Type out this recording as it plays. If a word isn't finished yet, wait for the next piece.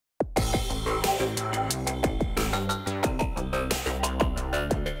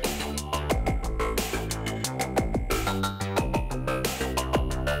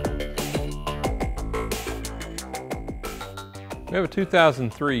We have a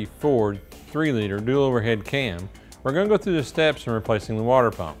 2003 Ford 3-liter dual overhead cam. We're going to go through the steps in replacing the water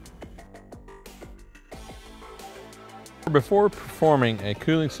pump. Before performing a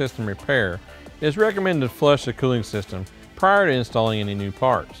cooling system repair, it is recommended to flush the cooling system prior to installing any new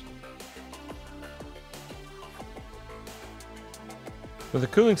parts. With the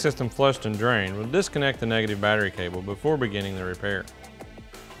cooling system flushed and drained, we'll disconnect the negative battery cable before beginning the repair.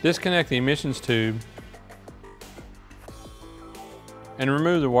 Disconnect the emissions tube and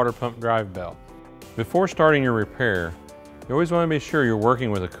remove the water pump drive belt. Before starting your repair, you always want to be sure you're working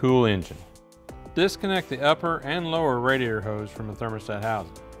with a cool engine. Disconnect the upper and lower radiator hose from the thermostat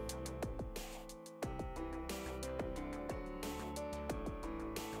housing.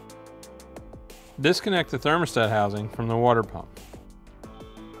 Disconnect the thermostat housing from the water pump.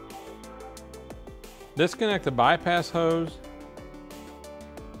 Disconnect the bypass hose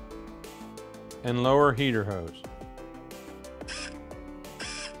and lower heater hose.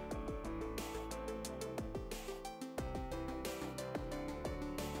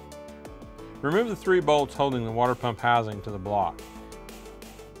 Remove the 3 bolts holding the water pump housing to the block.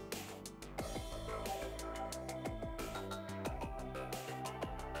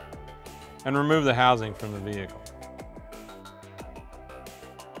 And remove the housing from the vehicle.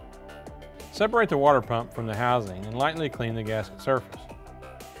 Separate the water pump from the housing and lightly clean the gasket surface.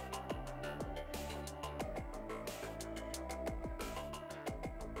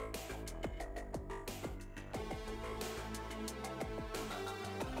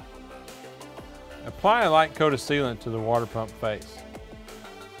 Apply a light coat of sealant to the water pump face.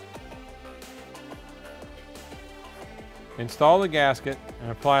 Install the gasket and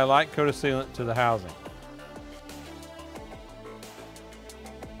apply a light coat of sealant to the housing.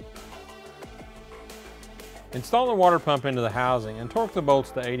 Install the water pump into the housing and torque the bolts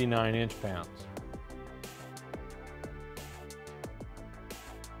to 89 inch-pounds.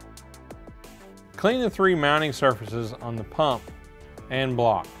 Clean the 3 mounting surfaces on the pump and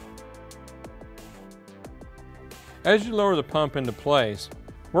block. As you lower the pump into place,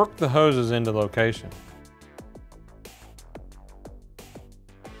 work the hoses into location.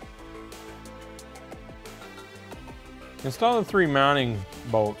 Install the 3 mounting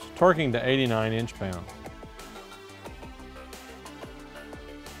bolts, torquing to 89 inch-pounds.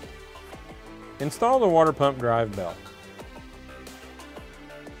 Install the water pump drive belt.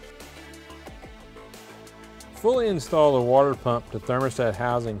 Fully install the water pump to thermostat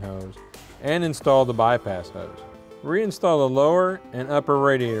housing hose and install the bypass hose. Reinstall the lower and upper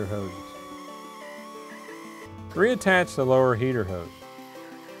radiator hoses. Reattach the lower heater hose.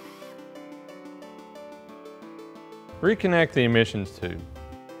 Reconnect the emissions tube.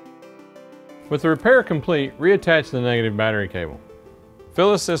 With the repair complete, reattach the negative battery cable.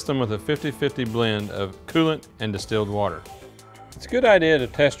 Fill the system with a 50-50 blend of coolant and distilled water. It's a good idea to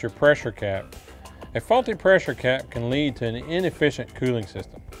test your pressure cap. A faulty pressure cap can lead to an inefficient cooling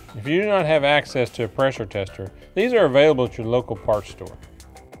system. If you do not have access to a pressure tester, these are available at your local parts store.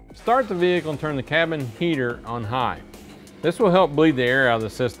 Start the vehicle and turn the cabin heater on high. This will help bleed the air out of the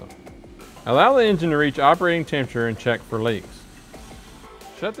system. Allow the engine to reach operating temperature and check for leaks.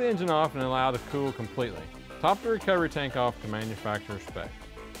 Shut the engine off and allow it to cool completely. Top the recovery tank off to manufacturer's spec.